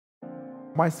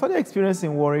My study experience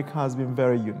in Warwick has been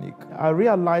very unique. I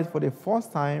realized for the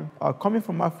first time, coming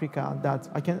from Africa, that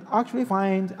I can actually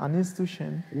find an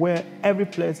institution where every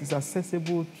place is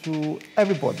accessible to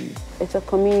everybody. It's a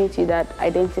community that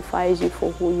identifies you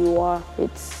for who you are.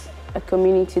 It's a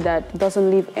community that doesn't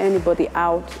leave anybody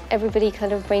out. Everybody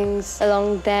kind of brings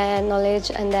along their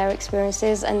knowledge and their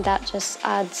experiences, and that just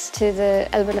adds to the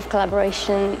element of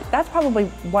collaboration. That's probably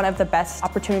one of the best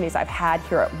opportunities I've had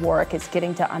here at Warwick, is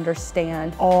getting to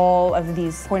understand all of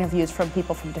these point of views from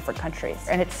people from different countries.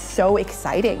 And it's so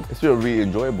exciting. It's really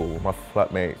enjoyable. My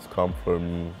flatmates come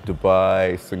from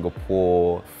Dubai,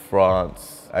 Singapore,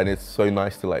 France, and it's so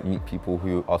nice to meet people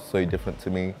who are so different to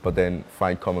me, but then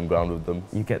find common ground with them.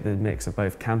 You get the mix of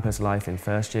both campus life in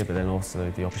first year, but then also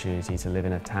the opportunity to live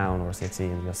in a town or a city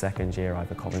in your second year,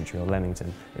 either Coventry or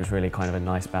Leamington. It was really kind of a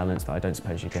nice balance that I don't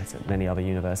suppose you get at many other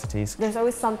universities. There's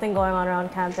always something going on around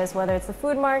campus, whether it's the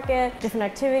food market, different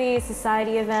activities,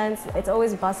 society events. It's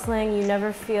always bustling. You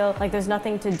never feel like there's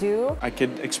nothing to do. I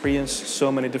could experience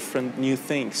so many different new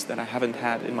things that I haven't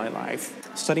had in my life.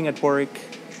 Studying at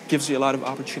Warwick gives you a lot of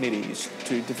opportunities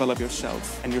to develop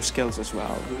yourself and your skills as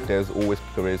well. There's always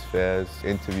careers fairs,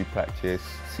 interview practice,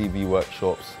 CV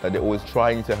workshops, and they're always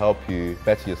trying to help you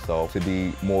better yourself to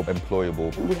be more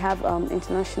employable. We have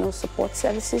international support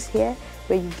services here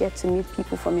where you get to meet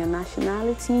people from your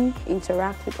nationality,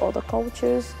 interact with other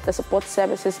cultures. The support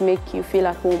services make you feel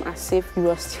at home as if you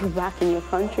are still back in your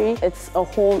country. It's a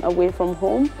home away from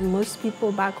home. Most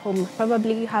people back home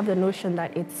probably have the notion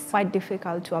that it's quite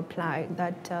difficult to apply,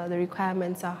 that the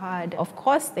requirements are hard. Of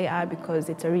course they are, because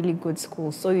it's a really good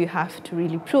school, so you have to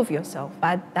really prove yourself.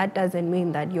 But that doesn't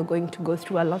mean that you're going to go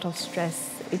through a lot of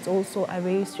stress. It's also a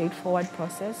very straightforward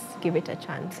process. Give it a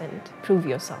chance and prove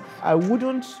yourself. I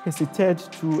wouldn't hesitate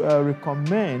to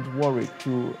recommend Warwick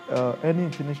to any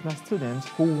international students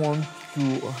who want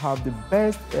to have the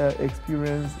best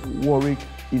experience. Warwick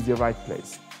is the right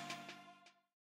place.